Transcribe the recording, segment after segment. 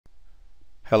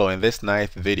Hello, in this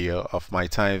ninth video of my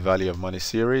time value of money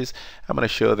series, I'm going to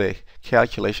show the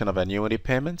calculation of annuity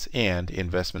payments and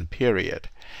investment period.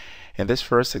 In this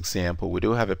first example, we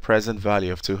do have a present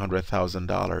value of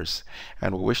 $200,000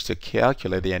 and we wish to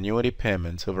calculate the annuity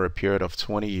payments over a period of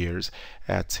 20 years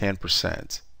at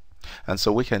 10%. And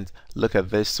so we can look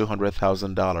at this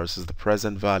 $200,000 as the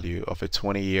present value of a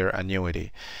 20-year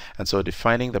annuity. And so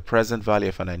defining the present value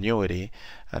of an annuity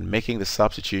and making the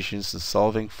substitutions and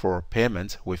solving for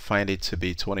payment, we find it to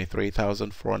be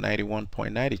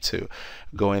 $23,491.92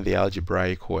 going the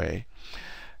algebraic way.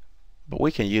 But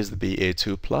we can use the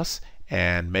BA2 plus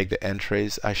and make the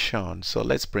entries as shown. So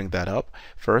let's bring that up.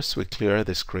 First, we clear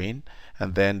the screen,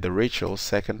 and then the ritual,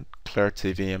 second clear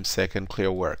TVM, second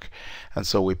clear work. And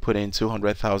so we put in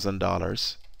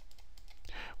 $200,000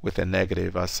 with a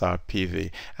negative as our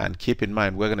PV. And keep in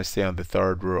mind, we're going to stay on the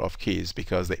third row of keys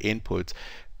because the input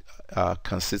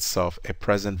consists of a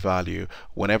present value.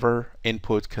 Whenever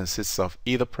input consists of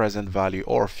either present value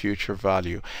or future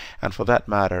value, and for that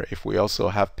matter, if we also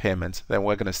have payments, then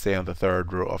we're going to stay on the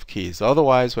third row of keys.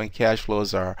 Otherwise, when cash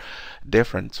flows are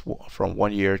different from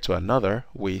one year to another,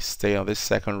 we stay on this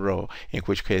second row, in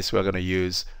which case we're going to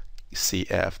use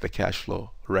CF, the cash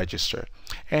flow register.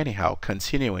 Anyhow,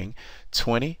 continuing,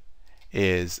 20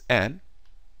 is N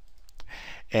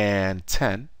and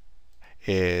 10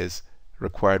 is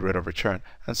required rate of return,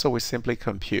 and so we simply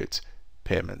compute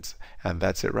payments, and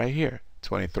that's it right here,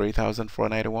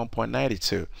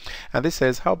 $23,491.92. And this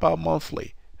says, how about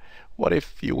monthly? What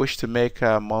if you wish to make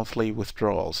monthly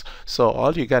withdrawals? So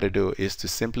all you got to do is to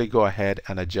simply go ahead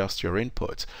and adjust your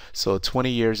input. So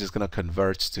 20 years is going to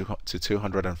convert to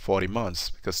 240 months,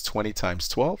 because 20 times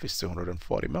 12 is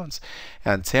 240 months,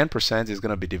 and 10% is going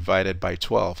to be divided by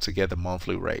 12 to get the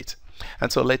monthly rate.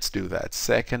 And so let's do that.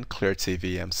 Second clear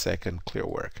TVM, second clear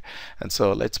work. And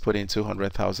so let's put in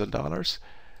 $200,000,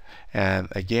 and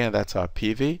again that's our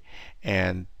PV,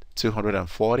 and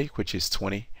 240, which is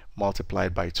 20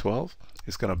 multiplied by 12,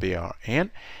 is going to be our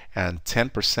N, and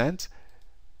 10%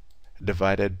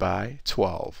 divided by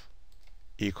 12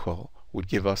 equal would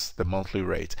give us the monthly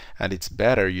rate. And it's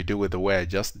better you do it the way I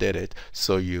just did it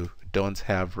so you don't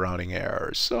have rounding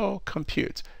errors. So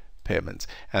compute payments,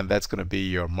 and that's going to be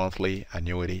your monthly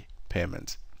annuity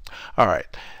payment.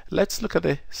 Alright, let's look at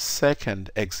the second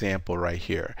example right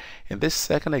here. In this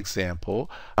second example,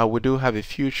 we do have a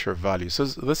future value. So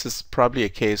this is probably a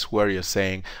case where you're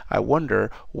saying, I wonder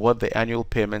what the annual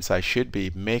payments I should be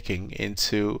making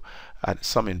into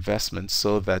some investments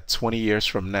so that 20 years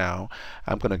from now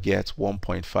I'm going to get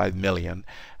 1.5 million,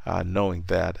 knowing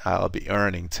that I'll be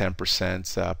earning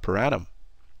 10% per annum.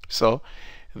 So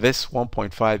this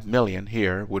 1.5 million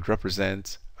here would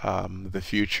represent the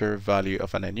future value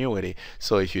of an annuity.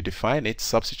 So if you define it,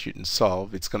 substitute and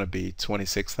solve, it's going to be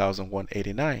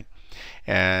 26,189.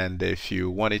 And if you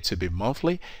want it to be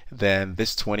monthly, then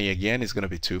this 20 again is going to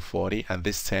be 240, and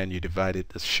this 10 you divide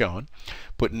it as shown,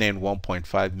 putting in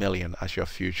 1.5 million as your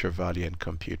future value and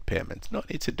compute payment. No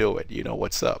need to do it. You know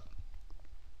what's up.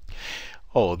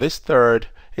 Oh, this third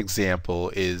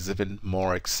example is even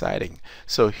more exciting.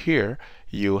 So here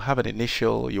you have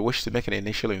you wish to make an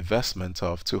initial investment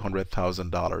of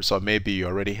 $200,000, or maybe you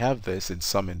already have this in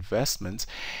some investments,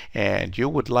 and you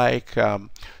would like to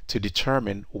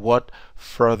determine what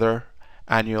further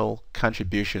annual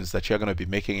contributions that you're going to be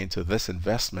making into this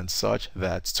investment, such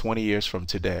that 20 years from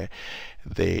today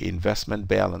the investment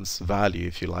balance value,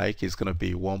 if you like, is going to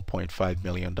be $1.5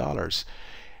 million,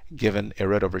 given a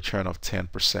rate of return of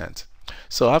 10%.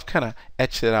 So I've kind of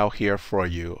etched it out here for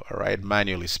you, all right,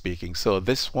 manually speaking. So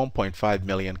this 1.5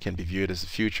 million can be viewed as the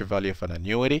future value of an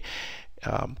annuity,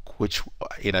 which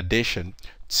in addition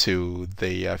to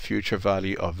the future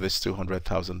value of this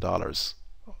 $200,000,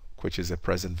 which is a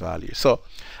present value. So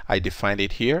I defined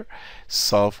it here,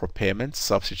 solve for payments,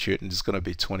 substitute, and it's going to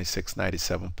be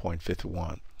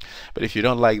 2697.51. But if you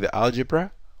don't like the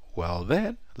algebra, well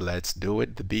then let's do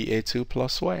it the BA2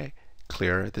 plus way.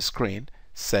 Clear the screen,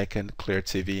 second clear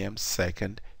TVM,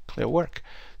 second clear work.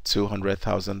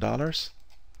 $200,000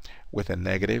 with a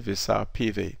negative is our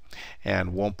PV,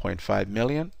 and 1.5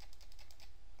 million,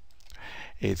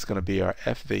 it's going to be our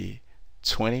FV,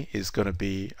 20 is going to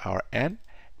be our N,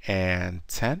 and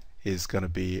 10 is going to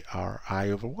be our I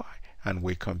over Y, and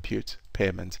we compute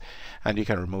payment. And you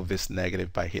can remove this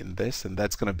negative by hitting this, and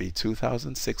that's going to be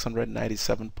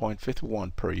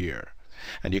 2,697.51 per year,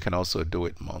 and you can also do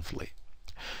it monthly.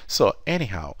 So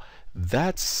anyhow,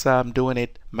 That's doing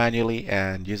it manually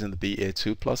and using the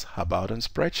BA2 Plus. How about on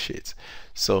spreadsheets?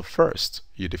 So first,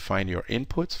 you define your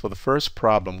inputs for the first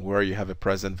problem where you have a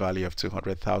present value of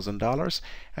 $200,000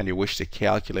 and you wish to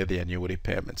calculate the annuity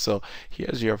payment. So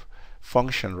here's your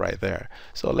function right there.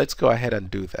 So let's go ahead and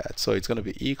do that. So it's going to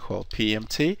be equal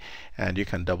PMT, and you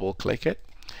can double click it.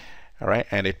 All right,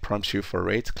 and it prompts you for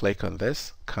rates. Click on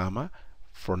this, comma.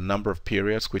 For number of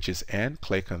periods, which is n,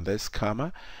 click on this,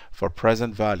 comma. For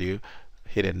present value,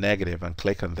 hit a negative and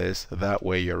click on this. That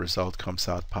way your result comes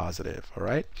out positive. All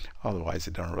right, otherwise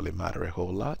it don't really matter a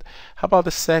whole lot. How about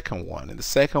the second one? In the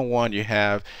second one, you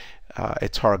have a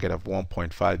target of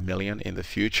 1.5 million in the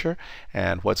future,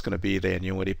 and what's going to be the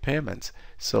annuity payments.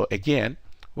 So again,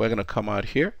 we're going to come out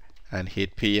here and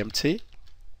hit PMT,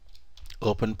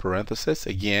 open parenthesis.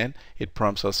 Again, it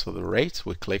prompts us for the rates.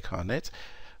 We click on it.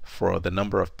 For the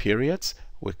number of periods,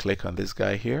 we click on this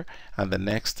guy here, and the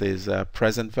next is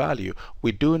present value.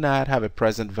 We do not have a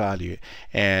present value,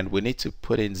 and we need to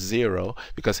put in 0,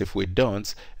 because if we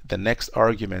don't, the next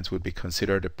argument would be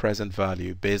considered a present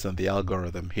value based on the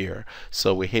algorithm here.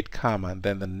 So we hit comma, and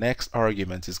then the next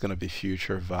argument is going to be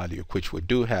future value, which we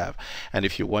do have. And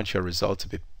if you want your result to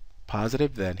be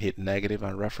positive, then hit negative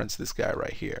and reference this guy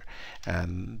right here,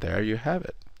 and there you have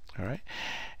it. All right.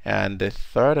 And the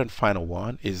third and final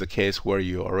one is the case where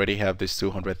you already have this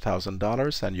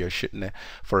 $200,000 and you're shooting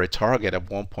for a target of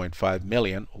 1.5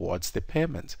 million. What's the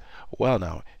payment? Well,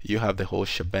 now you have the whole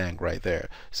shebang right there.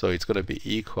 So it's going to be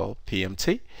equal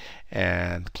PMT,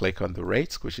 and click on the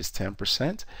rates, which is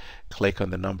 10%. Click on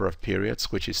the number of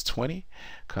periods, which is 20,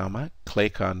 comma.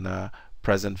 Click on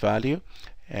present value,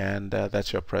 and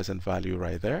that's your present value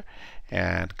right there,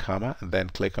 and comma, and then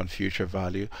click on future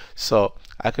value. So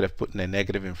I could have put in a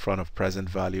negative in front of present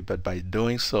value, but by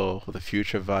doing so, the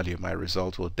future value, my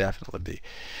result will definitely be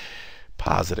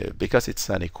positive because it's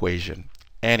an equation.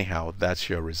 Anyhow, that's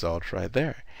your result right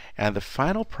there. And the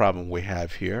final problem we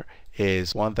have here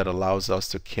is one that allows us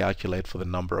to calculate for the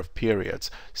number of periods.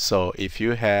 So if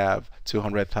you have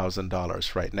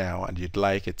 $200,000 right now and you'd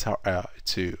like it to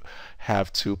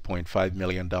have $2.5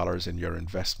 million in your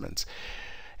investments,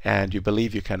 and you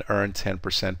believe you can earn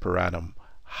 10% per annum,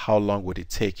 how long would it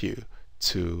take you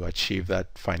to achieve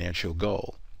that financial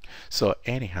goal? So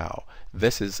anyhow,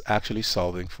 this is actually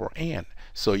solving for n.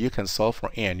 So you can solve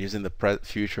for n using the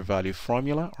future value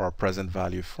formula or present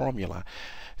value formula.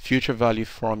 Future value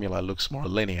formula looks more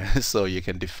linear, so you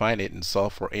can define it and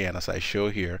solve for n as I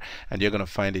show here, and you're going to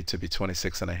find it to be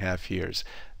 26.5 years.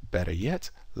 Better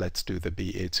yet, let's do the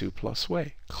BA2 plus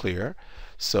way. Clear.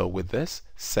 So with this,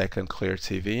 second clear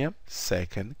TVM,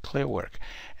 second clear work.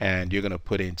 And you're going to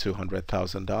put in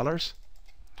 $200,000.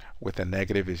 With a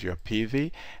negative is your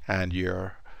PV, and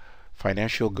your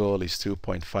financial goal is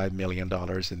 $2.5 million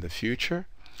in the future.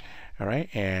 All right,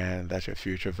 and that's your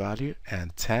future value,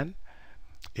 and 10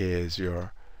 is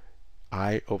your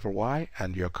I over Y,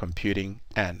 and you're computing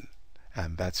N,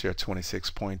 and that's your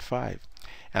 26.5.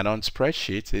 And on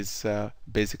spreadsheets, it's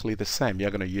basically the same.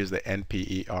 You're going to use the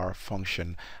NPER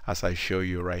function as I show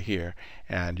you right here,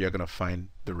 and you're going to find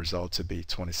the result to be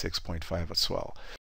 26.5 as well.